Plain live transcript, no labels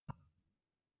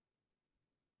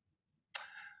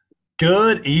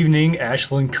Good evening,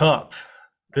 Ashland Cup.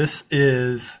 This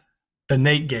is the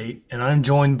Nate Gate, and I'm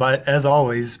joined by, as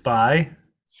always, by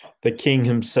The king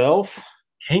himself.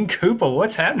 King Koopa.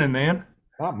 What's happening, man?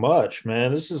 Not much,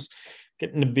 man. This is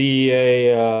getting to be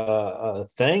a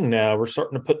thing now. We're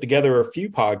starting to put together a few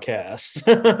podcasts.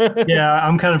 Yeah,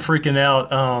 I'm kind of freaking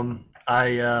out.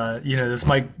 This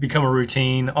might become a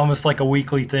routine, almost like a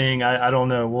weekly thing. I don't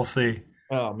know. We'll see.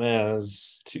 Oh man,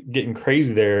 it's getting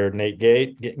crazy there, Nate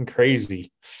Gate. Getting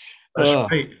crazy. That's Uh,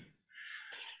 right.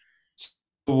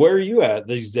 where are you at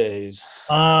these days?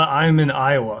 I'm in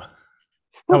Iowa.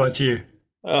 How about you?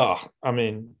 Oh, I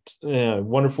mean,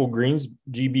 wonderful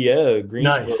GBO, Nice,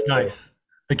 Greensboro. nice.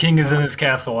 The king is in his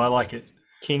castle. I like it.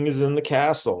 King is in the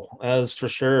castle, as for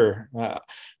sure. I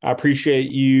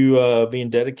appreciate you being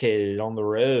dedicated on the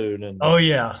road and Oh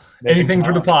yeah. making Anything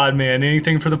for the time. pod, man.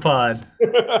 Anything for the pod.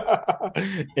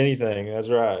 Anything, that's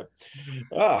right.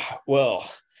 Well,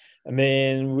 I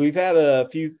mean, we've had a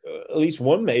few, at least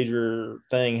one major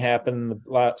thing happen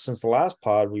since the last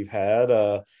pod we've had.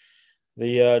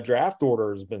 The draft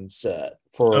order has been set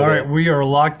for All right, the. we are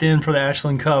locked in for the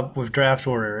Ashland Cup with draft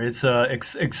order. It's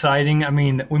exciting. I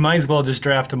mean, we might as well just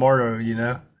draft tomorrow, you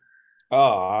know?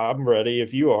 I'm ready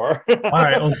if you are. All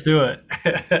right, let's do it.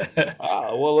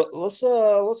 Well, let's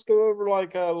go over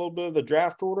like a little bit of the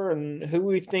draft order and who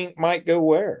we think might go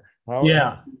where.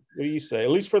 Yeah. What do you say?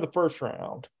 At least for the first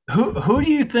round. Who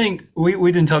do you think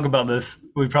we didn't talk about this?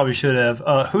 We probably should have.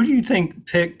 Who do you think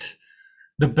picked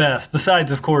the best,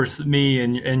 besides of course me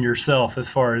and yourself, as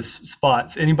far as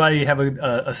spots? Anybody have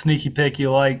a sneaky pick you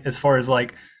like as far as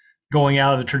like going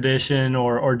out of the tradition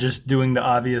or just doing the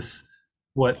obvious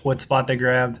what spot they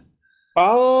grabbed?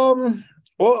 Um,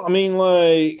 well, I mean,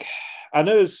 like I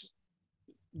noticed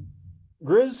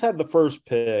Grizz had the first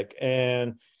pick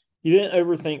and he didn't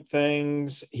overthink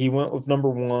things. He went with number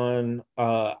one.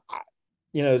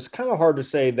 It's kind of hard to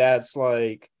say that's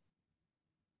like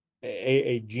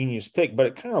a genius pick, but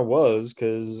it kind of was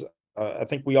because I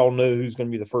think we all know who's going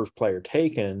to be the first player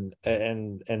taken,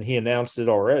 and he announced it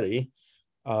already.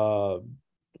 Uh,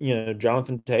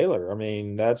 Jonathan Taylor. I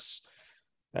mean, that's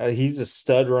he's a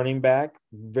stud running back.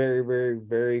 Very, very,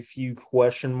 very few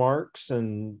question marks,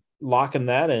 and locking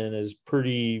that in is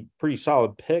pretty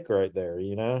solid pick right there.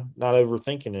 Not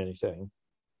overthinking anything.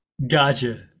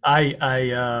 Gotcha.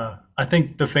 I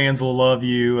think the fans will love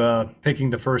you picking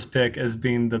the first pick as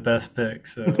being the best pick.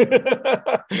 So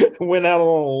Went out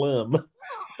on a limb.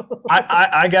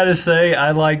 I gotta say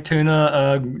I like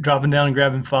Tuna dropping down and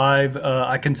grabbing five.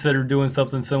 I considered doing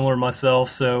something similar myself,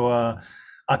 so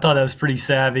I thought that was pretty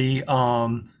savvy.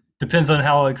 Depends on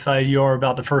how excited you are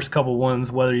about the first couple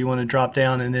ones, whether you want to drop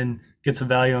down and then get some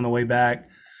value on the way back.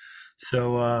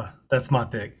 So that's my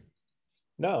pick.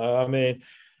 No, I mean,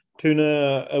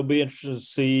 Tuna, it'll be interesting to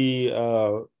see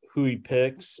who he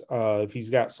picks. If he's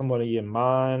got somebody in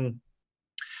mind.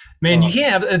 Man, you Uh,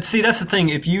 can't have. See, that's the thing.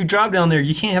 If you drop down there,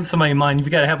 you can't have somebody in mind.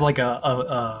 You've got to have like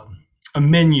a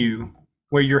menu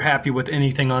where you're happy with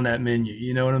anything on that menu.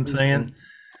 You know what I'm saying?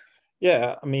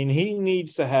 yeah, I mean, he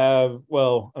needs to have,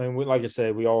 well, I mean, like I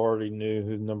said, we already knew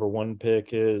who the number one pick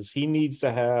is. He needs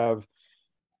to have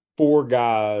four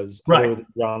guys other Right. than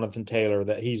Jonathan Taylor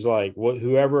that he's like,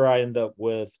 whoever I end up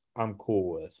with, I'm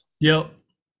cool with. Yep.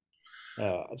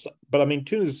 But I mean,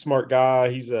 Tuna's a smart guy.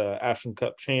 He's a Ashland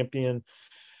Cup champion.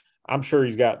 I'm sure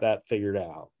he's got that figured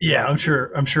out. Yeah, I'm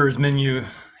sure. I'm sure his menu,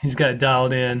 he's got it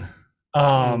dialed in.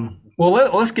 Mm. Well,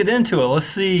 let's get into it. Let's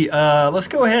see. Let's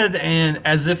go ahead and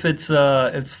as if it's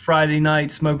Friday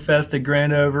night smoke fest at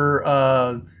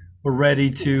Grandover. We're ready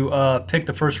to pick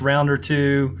the first round or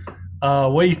two.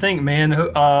 What do you think, man?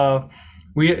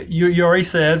 You already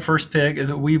said first pick is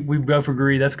that we both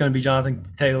agree that's going to be Jonathan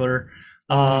Taylor.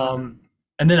 Mhm.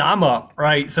 And then I'm up,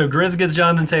 right? So Grizz gets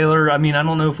Jonathan Taylor. I mean, I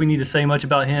don't know if we need to say much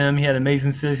about him. He had an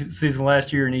amazing season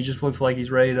last year, and he just looks like he's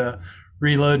ready to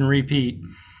reload and repeat.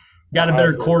 Got a I better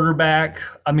agree. quarterback.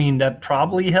 I mean, that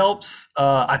probably helps.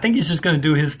 I think he's just going to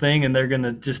do his thing, and they're going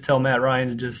to just tell Matt Ryan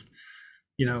to just,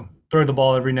 throw the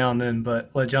ball every now and then, but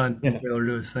let Jonathan Yeah. Taylor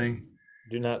do his thing.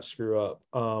 Do not screw up.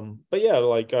 But yeah,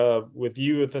 like with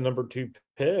you with the number two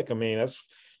pick, I mean, that's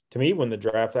to me when the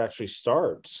draft actually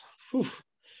starts. Whew,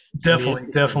 it's gonna be Definitely,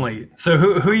 interesting. definitely. So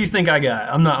who you think I got?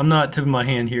 I'm not tipping my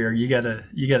hand here. You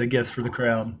gotta guess for the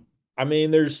crowd. I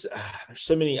mean, there's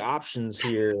so many options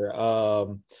here.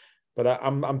 But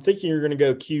I'm thinking you're going to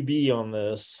go QB on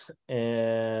this,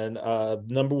 and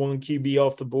number one QB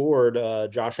off the board,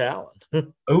 Josh Allen.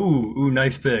 Ooh,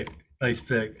 nice pick. Nice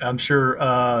pick. I'm sure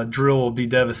Drill will be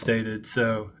devastated.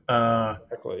 So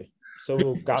Exactly.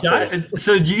 So got this.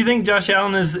 So do you think Josh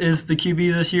Allen is the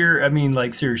QB this year? I mean,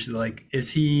 like seriously, like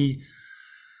is he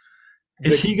The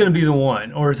going to be the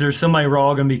one, or is there somebody we're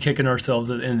all going to be kicking ourselves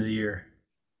at the end of the year?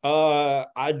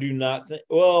 I do not think.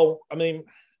 Well, I mean,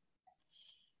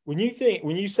 when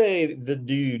you say the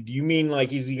dude, do you mean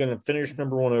like is he going to finish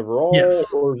number one overall,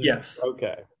 Yes, or is he yes.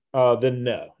 okay? Then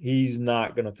no, he's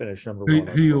not going to finish number one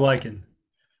Who you overall. liking?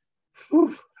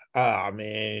 Whew. I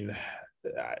mean,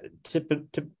 tip.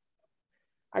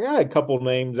 I got a couple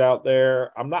names out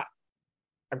there. I'm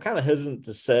kind of hesitant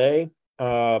to say,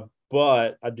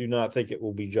 but I do not think it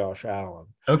will be Josh Allen.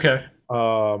 Okay.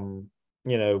 Um,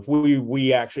 if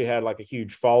we actually had like a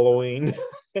huge following,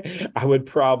 I would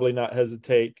probably not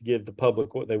hesitate to give the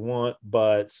public what they want.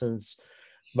 But since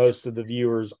most of the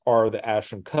viewers are the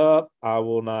Ashland Cup, I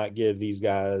will not give these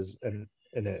guys an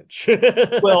inch.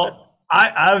 Well,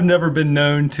 I've never been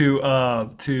known to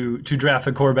draft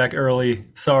a quarterback early.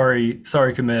 Sorry,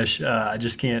 Kamish. I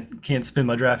just can't spend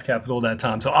my draft capital that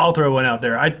time. So I'll throw one out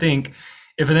there. I think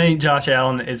if it ain't Josh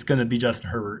Allen, it's going to be Justin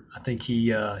Herbert. I think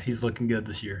he's looking good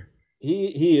this year.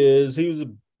 He was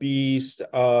a beast.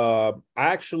 I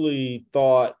actually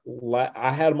thought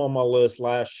I had him on my list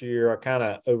last year. I kind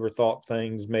of overthought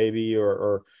things maybe,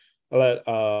 or I let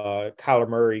Kyler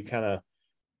Murray kind of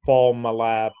fall in my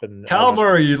lap, and I Kyle just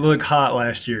Murray looked hot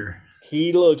last year.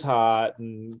 he looked hot,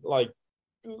 and like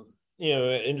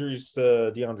injuries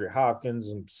to DeAndre Hopkins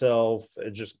himself,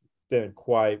 it just didn't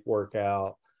quite work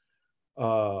out.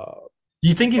 Uh,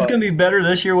 You think he's but going to be better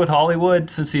this year with Hollywood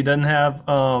since he doesn't have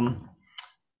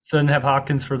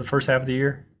Hopkins for the first half of the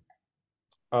year?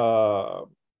 uh,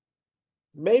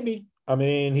 maybe. I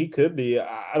mean, he could be.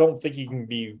 I don't think he can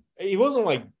be. He wasn't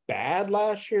like bad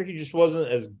last year. He just wasn't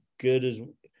as good as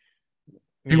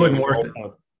He you know wasn't we worth all it. kind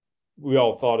of, we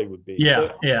all thought he would be. Yeah,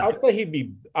 So yeah. I'd say he'd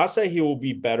be. I'd say he will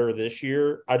be better this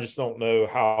year. I just don't know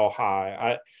how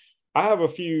high. I have a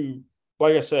few.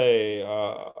 Like I say,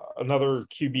 another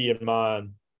QB in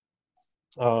mind.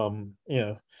 Um, you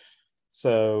know,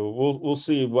 so we'll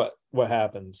see what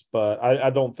happens, but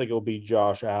I don't think it'll be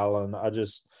Josh Allen. I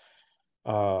just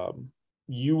um,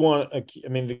 you want a. I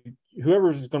mean,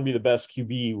 whoever's going to be the best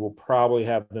QB will probably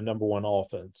have the number one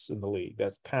offense in the league.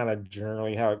 That's kind of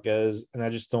generally how it goes, and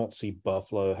I just don't see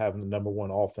Buffalo having the number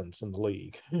one offense in the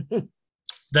league.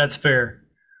 That's fair.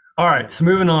 All right, so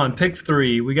moving on. Pick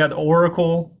three. We got the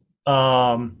Oracle.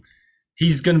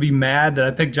 He's going to be mad that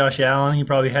I picked Josh Allen. He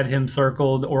probably had him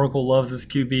circled. Oracle loves his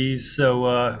QBs,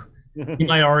 so he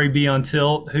might already be on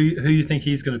tilt. Who you think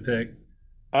he's going to pick?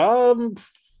 um,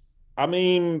 I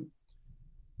mean,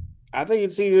 I think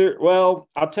it's either. Well,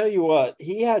 I'll tell you what.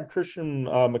 He had Christian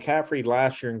McCaffrey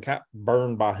last year and got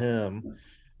burned by him.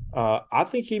 I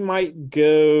think he might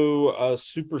go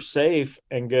super safe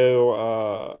and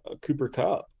go Cooper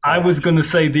Cup. I was going to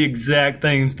say the exact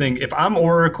same thing. If I'm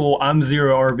Oracle, I'm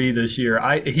zero RB this year.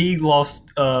 He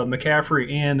lost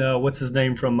McCaffrey and what's his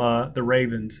name from the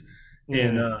Ravens,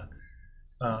 and Mm.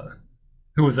 uh,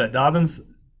 who was that? Dobbins,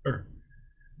 or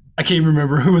I can't even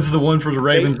remember who was the one for the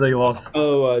Ravens they lost.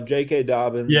 J.K.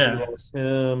 Dobbins. He Yeah, lost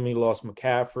him. He lost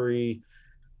McCaffrey.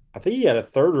 I think he had a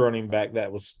third running back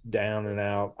that was down and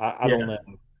out. I don't yeah. know.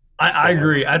 I So,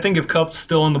 agree. I think if Cup's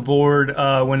still on the board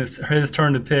when it's his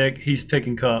turn to pick, he's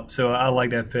picking Cup. So I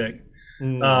like that pick.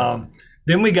 mm,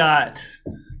 Then we got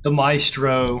the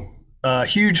Maestro,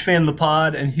 huge fan of the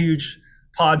pod and huge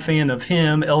pod fan of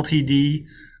him, LTD,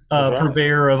 that's right.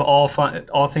 purveyor of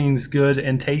all things good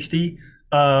and tasty.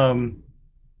 Um,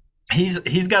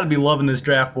 he's got to be loving this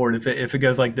draft board if it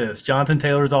goes like this. Jonathan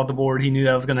Taylor's off the board. He knew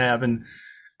that was going to happen.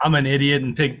 I'm an idiot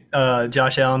and picked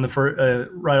Josh Allen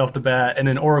right off the bat, and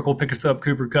then Oracle picks up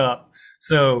Cooper Cup.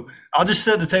 So I'll just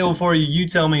set the table for you. You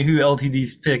tell me who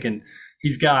LTD's picking.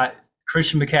 He's got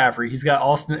Christian McCaffrey. He's got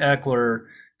Austin Eckler,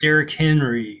 Derrick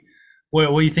Henry.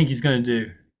 What do you think he's going to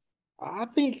do? I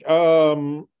think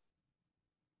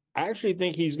I actually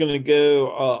think he's going to go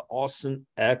Austin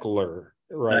Eckler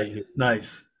right here. Nice,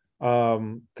 nice.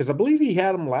 Because I believe he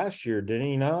had him last year, didn't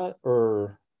he not?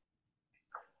 Or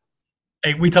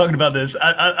Hey, we talking about this.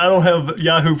 I don't have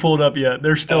Yahoo pulled up yet.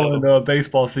 They're still in oh,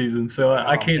 baseball season, so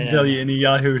I oh can't tell man, you any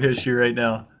Yahoo history right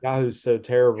now. Yahoo's so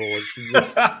terrible. It should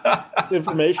just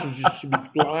information just should be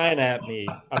flying at me.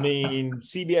 I mean,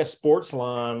 CBS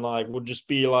Sportsline like would just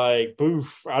be like,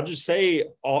 "Boof!" I'll just say,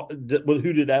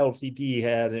 "Who did LTT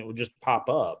had?" and it would just pop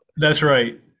up. That's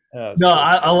right. No, So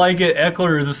I like it.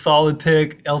 Eckler is a solid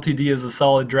pick. LTD is a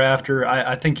solid drafter.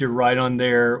 I think you're right on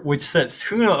there, which sets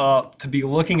Tuna up to be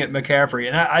looking at McCaffrey.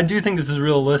 And I do think this is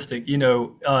realistic,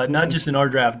 not just in our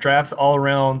drafts all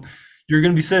around. You're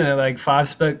going to be sitting at like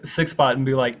 6 spot and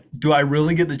be like, do I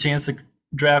really get the chance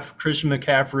draft Christian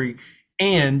McCaffrey,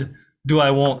 and do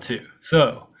I want to?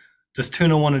 So, does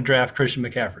Tuna want to draft Christian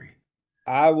McCaffrey?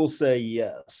 I will say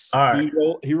yes. All right.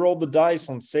 He rolled the dice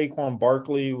on Saquon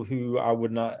Barkley, who I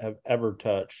would not have ever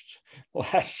touched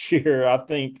last year. I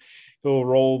think he'll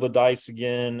roll the dice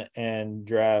again and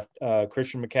draft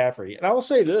Christian McCaffrey. And I will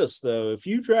say this though: if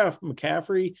you draft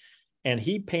McCaffrey and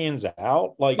he pans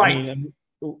out, like I Right. mean,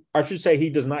 I should say he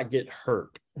does not get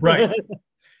hurt. Right.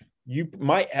 You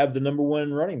might have the number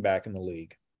one running back in the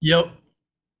league. Yep.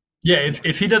 Yeah.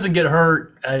 If he doesn't get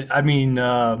hurt, I mean,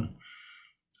 yeah,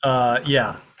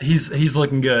 he's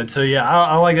looking good. So yeah,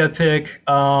 I like that pick.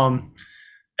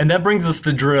 And that brings us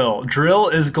to Drill. Drill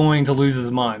is going to lose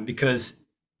his mind because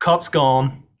Cup's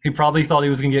gone. He probably thought he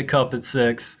was going to get Cup at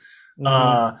 6.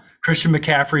 Mhm. Christian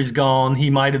McCaffrey's gone. He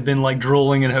might have been like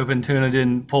drooling and hoping Tuna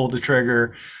didn't pull the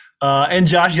trigger. And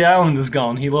Josh Allen is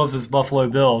gone. He loves his Buffalo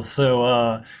Bills.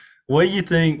 So what do you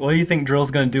think? What do you think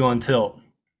Drill's going to do on tilt?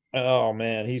 Oh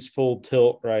man, he's full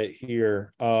tilt right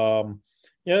here.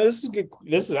 This is good.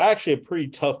 This is actually a pretty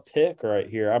tough pick right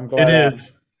here. I'm It glad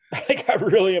is. I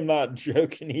really am not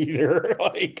joking either.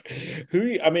 Like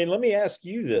I mean, let me ask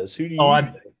you this. Who do Oh, you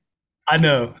think? I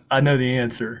know the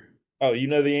answer. Oh, you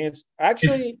know the answer. It's,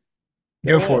 Actually,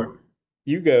 go go ahead. for it.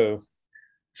 You go.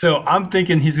 So I'm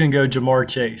thinking he's going to go Jamar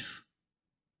Chase.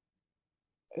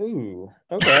 Ooh,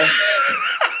 okay.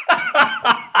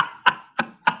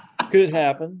 Could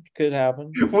happen. Could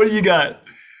happen. What do you got?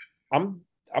 I'm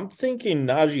I'm thinking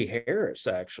Najee Harris,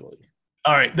 actually.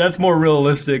 All right, that's more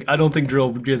realistic. I don't think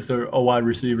Drill gets a wide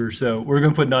receiver, so we're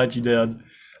going to put Najee down.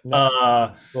 Na-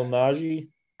 Uh, Well, Najee.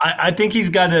 I think he's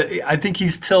got a. I think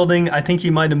he's tilting. I think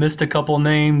he might have missed a couple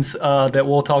names that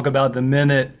we'll talk about in a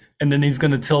minute, and then he's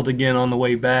going to tilt again on the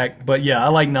way back. But yeah, I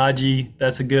like Najee.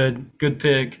 That's a good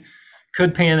pick.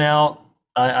 Could pan out.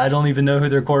 I don't even know who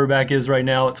their quarterback is right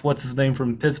now. It's what's his name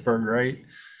from Pittsburgh, right?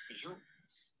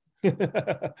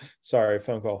 Sorry,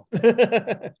 phone call.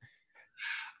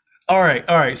 All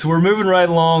right. So we're moving right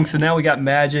along. So now we got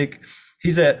Magic.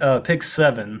 He's at pick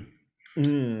 7.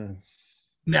 Mm.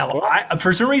 Now, Well,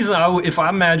 for some reason, if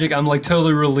I'm Magic, I'm like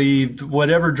totally relieved.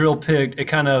 Whatever Drill picked, it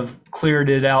kind of cleared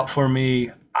it out for me.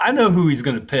 I know who he's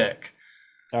going to pick.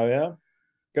 oh yeah,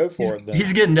 go He's, for it then.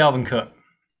 he's getting Dalvin Cook.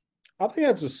 I think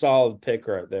that's a solid pick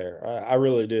right there. I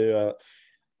really do.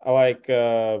 I like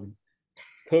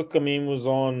Cook. I mean, was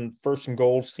on First and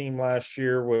Gold's team last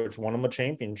year, which won him a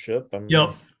championship. I Yep.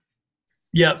 mean,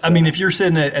 Yeah, I so mean, if you're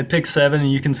sitting at pick 7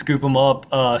 and you can scoop him up,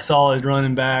 solid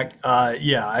running back,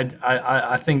 yeah,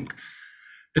 I think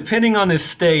depending on his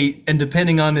state and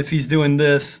depending on if he's doing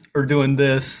this or doing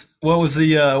this. What was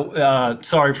the?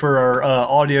 Sorry for our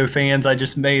audio fans. I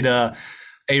just made a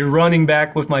running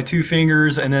back with my 2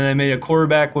 fingers, and then I made a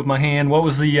quarterback with my hand. What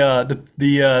was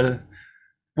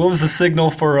what was the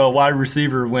signal for a wide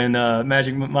receiver when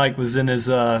Magic Mike was in his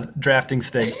drafting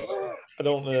state? I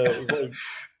don't know. It was like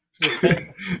just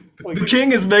like The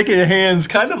king is making hands,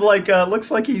 kind of like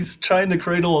looks like he's trying to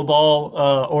cradle a ball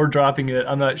or dropping it.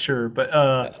 I'm not sure,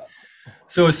 but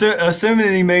so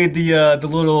assuming he made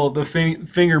the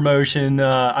finger motion,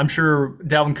 I'm sure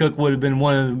Dalvin Cook would have been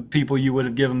one of the people you would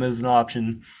have given as an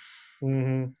option.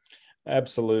 hmm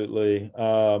absolutely.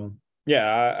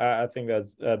 Yeah, I think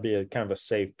that'd be a kind of a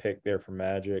safe pick there for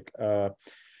Magic.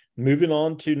 Moving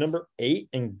on to number 8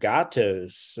 and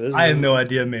Gatos. This I have is no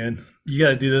idea, man. You got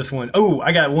to do this one. Oh,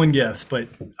 I got one guess, but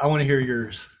I want to hear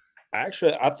yours.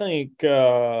 actually, I think.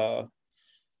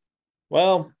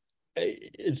 Well,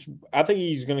 it's. I think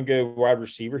he's going to go wide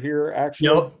receiver here, actually,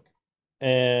 Yep.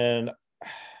 and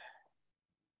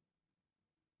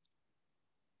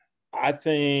I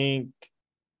think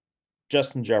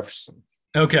Justin Jefferson.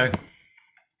 Okay.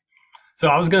 So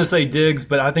I was going to say Diggs,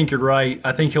 but I think you're right.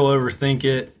 I think he'll overthink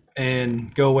it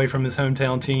and go away from his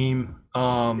hometown team.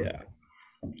 Yeah.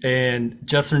 And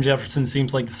Justin Jefferson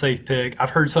seems like the safe pick. I've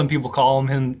heard some people call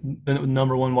him the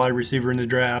number 1 wide receiver in the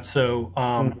draft. So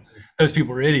Mhm. those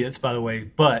people are idiots, by the way.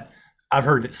 But I've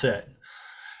heard it said.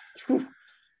 Whew.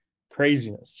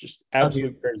 Craziness, just I mean,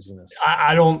 absolute craziness.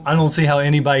 I don't see how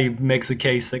anybody makes a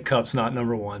case that Cup's not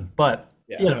number 1. But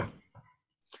Yeah. you know, Well,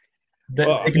 that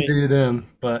I they can mean, do them.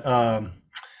 But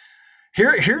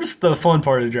here's the fun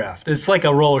part of the draft. It's like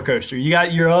a roller coaster. You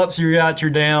got your ups, you got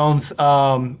your downs.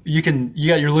 You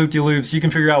got your loop de loops. You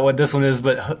can figure out what this one is.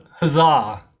 But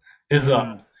huzzah is up.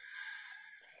 mhm.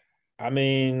 I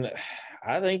mean,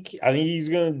 I think he's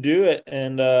going to do it,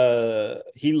 and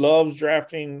he loves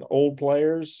drafting old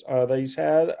players that he's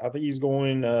had. I think he's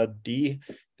going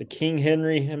the King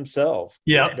Henry himself,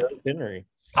 Yeah, Derrick Henry.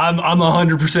 I'm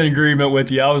 100% agreement with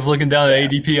you. I was looking down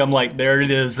at Yeah. ADP. I'm like, there it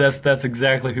is. That's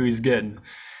exactly who he's getting.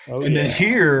 Oh And then yeah.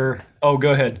 here, oh,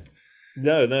 go ahead.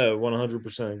 No, no,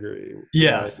 100% agree.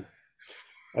 Yeah,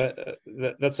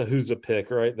 Like that's a who's a pick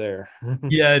right there.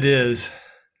 yeah, it is.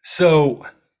 So,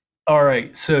 all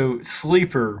right, so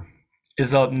sleeper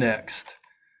is up next,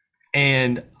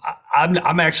 and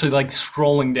I'm actually like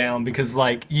scrolling down because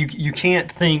like you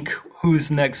can't think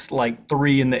who's next like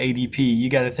three in the ADP. You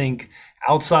got to think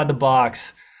outside the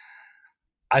box.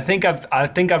 I think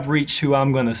I've reached who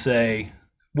I'm going to say.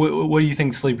 What do you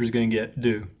think sleeper's going to get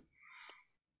do?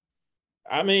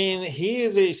 I mean, he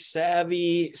is a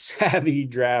savvy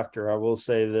drafter. I will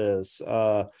say this.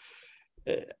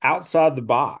 Outside the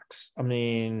box. I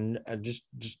mean, just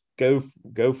go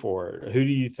for it. Who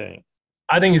do you think?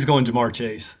 I think he's going Jamar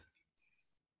Chase.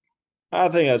 I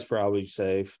think that's probably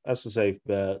safe. That's a safe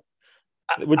bet.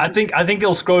 Would I think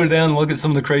he'll scroll down and look at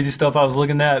some of the crazy stuff I was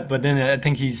looking at, but then I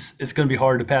think it's going to be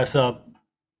hard to pass up.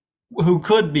 Who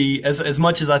could be as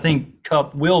much as I think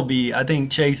Cup will be? I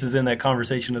think Chase is in that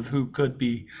conversation of who could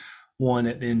be one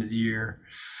at the end of the year.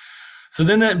 So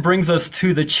then that brings us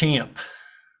to the champ,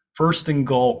 first and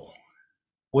goal.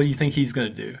 What do you think he's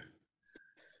going to do?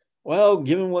 well,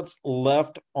 given what's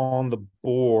left on the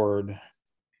board,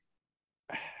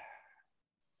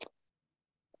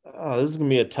 this is gonna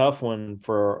be a tough one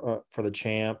for the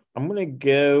champ. I'm gonna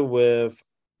go with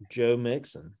Joe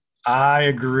Mixon. I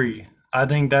agree. I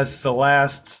think that's the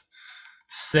last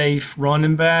safe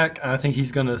running back. I think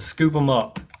he's going to scoop him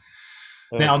up.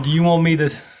 Now, Ugh. do you want me to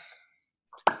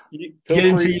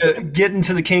Feel free, get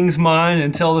into the King's mind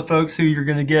and tell the folks who you're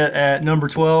going to get at number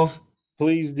 12?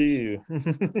 please do.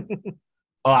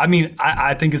 I mean,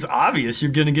 I think it's obvious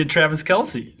you're going to get Travis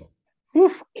Kelsey.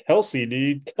 Whew, Kelsey,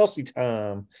 dude, Kelsey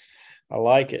time. I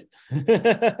like it.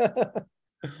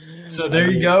 So I there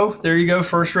you mean, go. There you go.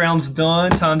 First round's done.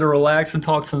 Time to relax and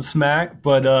talk some smack.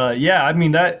 But yeah, I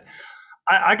mean that.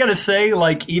 I gotta say,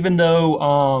 like, even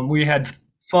though we had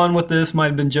fun with this, might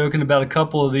have been joking about a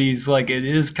couple of these. Like, it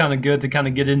is kind of good to kind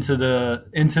of get into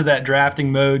that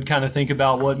drafting mode. Kind of think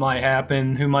about what might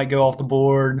happen, who might go off the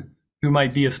board, who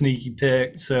might be a sneaky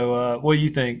pick. So, what do you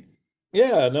think?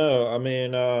 yeah, no, I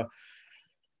mean,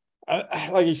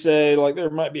 like you say, like there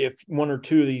might be one or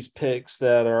two of these picks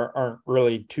that aren't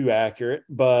really too accurate,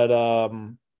 but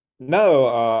no,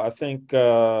 I think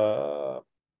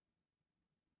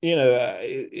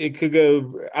it could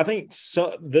go. I think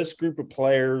this group of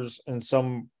players in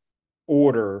some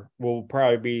order will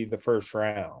probably be the first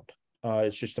round.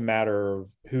 It's just a matter of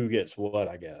who gets what,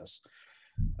 I guess.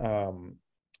 Um,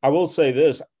 I will say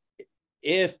this: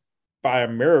 if by a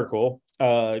miracle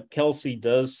Kelsey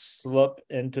does slip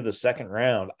into the second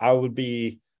round, that'd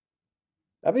be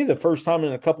the first time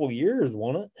in a couple of years,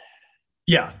 won't it?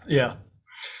 Yeah, yeah.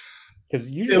 Because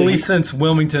At usually least since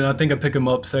Wilmington, I think I picked him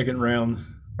up second round,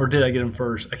 or did I get him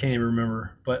first? I can't even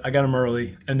remember, but I got him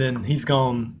early, and then he's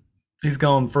gone. He's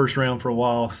gone first round for a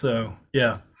while. So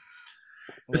yeah,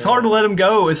 it's hard uh, to let him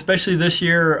go, especially this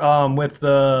year with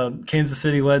the Kansas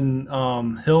City letting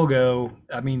Hill go.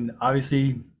 I mean,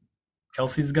 obviously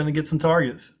Kelsey's going to get some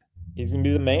targets. he's gonna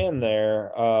be the man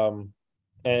there.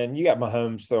 And you got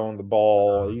Mahomes throwing the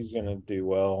ball; he's gonna do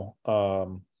well.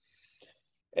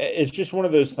 It's just one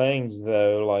of those things,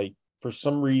 though. Like for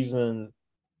some reason,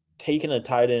 taking a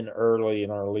tight end early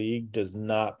in our league does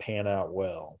not pan out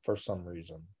well for some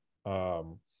reason.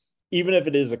 Um, Even if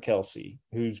it is a Kelsey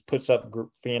who puts up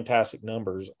fantastic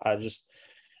numbers, I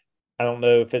don't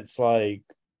know if it's like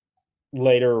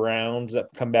later rounds that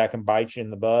come back and bite you in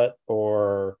the butt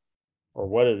or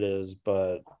what it is,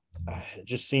 but it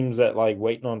just seems that like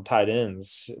waiting on tight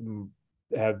ends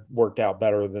have worked out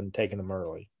better than taking them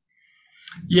early.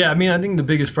 Yeah, I mean, I think the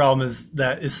biggest problem is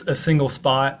that it's a single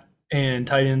spot, and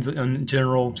tight ends in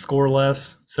general score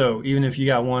less. So even if you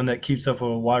got one that keeps up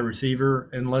with a wide receiver,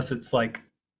 unless it's like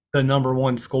the number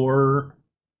one scorer,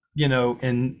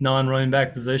 in non-running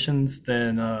back positions,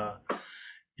 then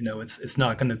it's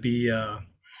not going to be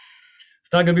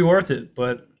it's not going to be worth it.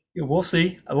 But we'll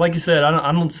see. Like you said,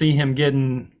 I don't see him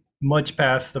getting much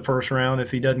past the first round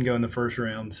if he doesn't go in the first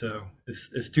round. So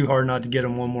it's too hard not to get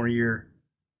him one more year.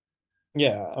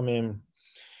 Yeah, I mean,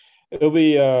 it'll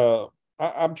be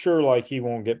I'm sure like he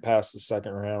won't get past the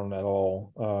second round at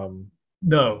all.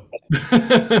 No.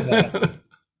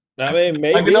 Yeah. I mean,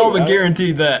 I can maybe. almost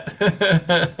guarantee that.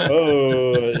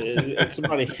 Is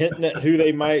somebody hinting at who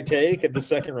they might take at the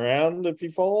second round if he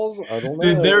falls? I don't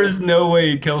Dude, there know. is no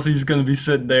way Kelsey's going to be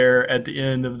sitting there at the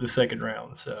end of the second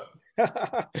round. So,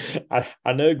 I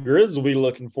know Grizz will be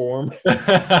looking for him.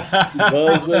 He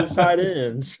loves those tight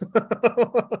ends.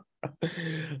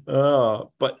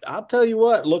 But I'll tell you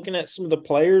what, looking at some of the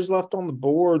players left on the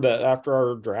board that after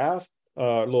our draft,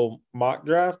 little mock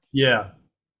draft. Yeah.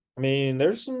 I mean,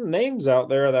 there's some names out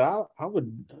there that I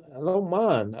don't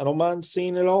mind. I don't mind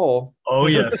seeing it all. Oh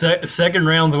yeah. Second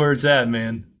round's where it's at,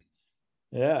 man.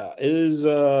 Yeah, it is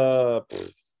I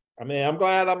mean, I'm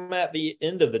glad I'm at the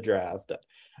end of the draft.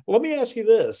 Let me ask you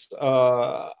this.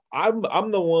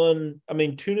 I'm the one, I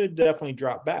mean, Tuna definitely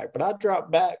dropped back, but I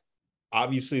dropped back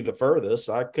obviously the furthest.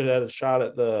 I could have had a shot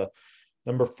at the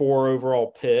number 4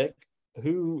 overall pick.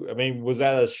 Who, I mean, was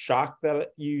that a shock that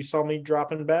you saw me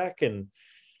dropping back? And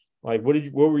like, what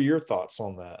were your thoughts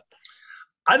on that?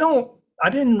 I don't. I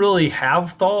didn't really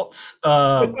have thoughts.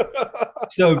 So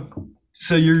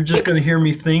so you're just going to hear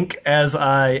me think as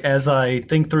I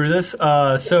think through this.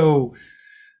 So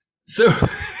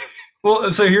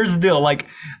well, so here's the deal. Like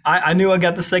I knew I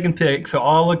got the second pick, so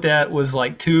all I looked at was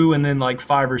like 2 and then like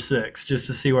 5 or 6 just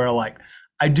to see where I like.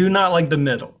 I do not like the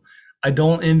middle. I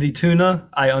don't envy Tuna.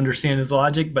 I understand his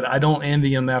logic, but I don't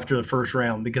envy him after the first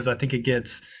round because I think it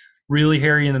gets really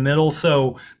hairy in the middle.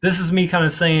 So this is me kind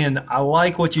of saying I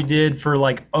like what you did for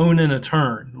like owning a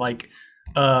turn. Like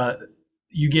uh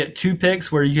you get 2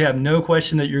 picks where you have no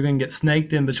question that you're going to get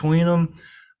snaked in between them.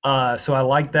 So I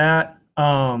like that.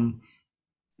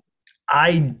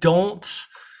 I don't.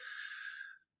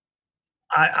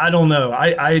 I don't know.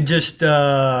 I just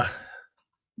yeah.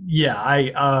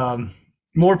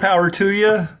 More power to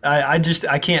you. I just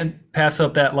I can't pass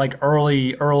up that like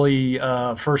early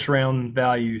first round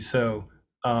value. So,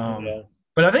 Yeah.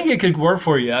 but I think it could work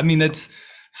for you. I mean, it's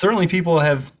certainly people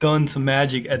have done some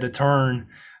magic at the turn,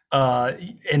 uh,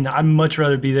 and I'd much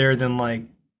rather be there than like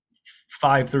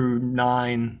 5 through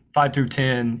 9, 5 through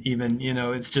 10, even.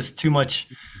 It's just too much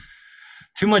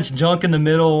junk in the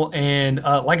middle. And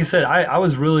like I said, I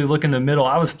was really looking the middle.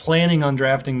 I was planning on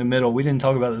drafting the middle. We didn't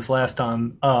talk about this last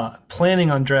time.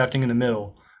 Planning on drafting in the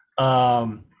middle.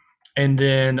 And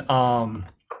then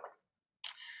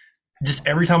just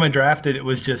every time I drafted,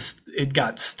 it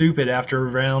got stupid after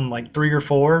around like 3 or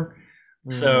 4.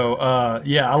 Mhm. So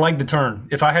yeah, I like the turn.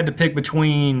 If I had to pick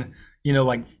between,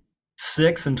 like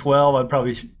 6 and 12, I'd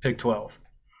probably pick 12.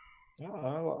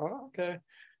 Okay.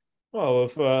 Well,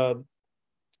 if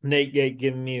Nate Gate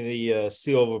giving me the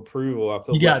seal of approval, I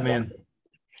feel You got much it,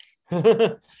 man.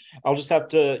 better. I'll just have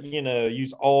to,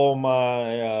 use all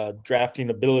my drafting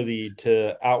ability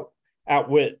to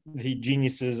outwit the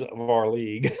geniuses of our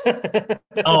league.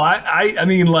 Oh, I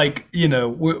mean, like,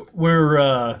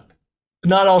 we're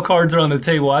not all cards are on the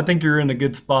table. I think you're in a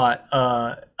good spot.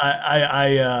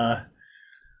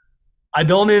 I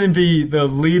don't envy the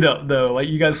lead up though. Like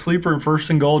you got sleeper and first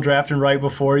and goal drafting right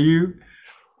before you.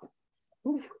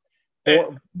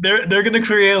 Or They're gonna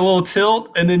create a little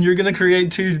tilt, and then you're gonna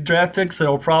create 2 draft picks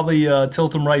that'll probably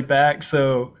tilt them right back.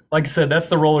 So, like I said, that's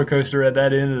the roller coaster at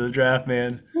that end of the draft,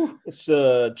 man. it's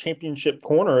a championship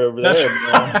corner over That's there,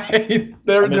 man. right. I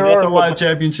There mean, there are a lot of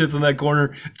championships in that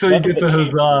corner until you nothing get but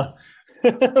to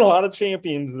Huzzah. a lot of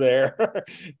champions there.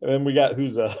 And then we got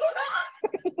Huza.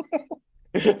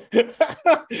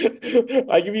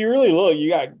 Like if you really look, you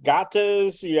got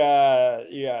Gatos, you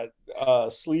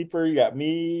got Sleeper, you got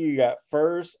me, you got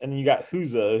First, and you got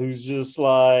Huza, who's just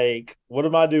like, what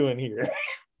am I doing here?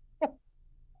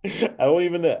 I don't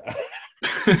even know.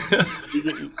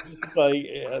 It's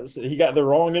like so he got the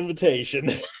wrong invitation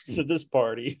to this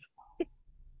party.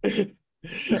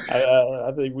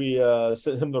 I think we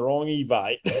sent him the wrong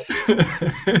evite.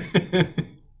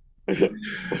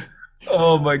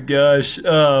 Oh my gosh,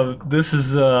 this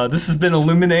has been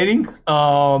illuminating.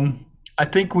 I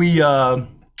think we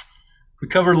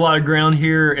covered a lot of ground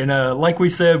here, and like we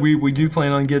said, we do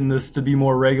plan on getting this to be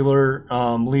more regular,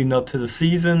 leading up to the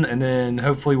season, and then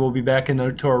hopefully we'll be back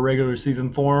into our regular season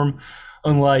form,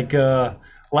 unlike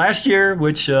last year,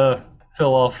 which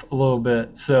fell off a little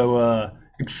bit. So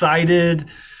excited,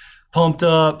 pumped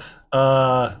up.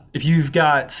 If you've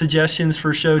got suggestions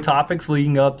for show topics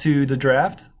leading up to the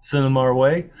draft, send them our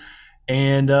way.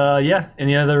 And yeah,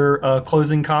 any other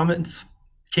closing comments,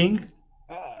 King?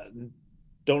 Uh,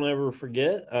 don't ever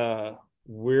forget,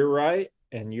 we're right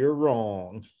and you're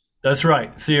wrong. That's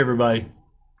right. See you, everybody.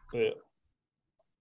 Yeah.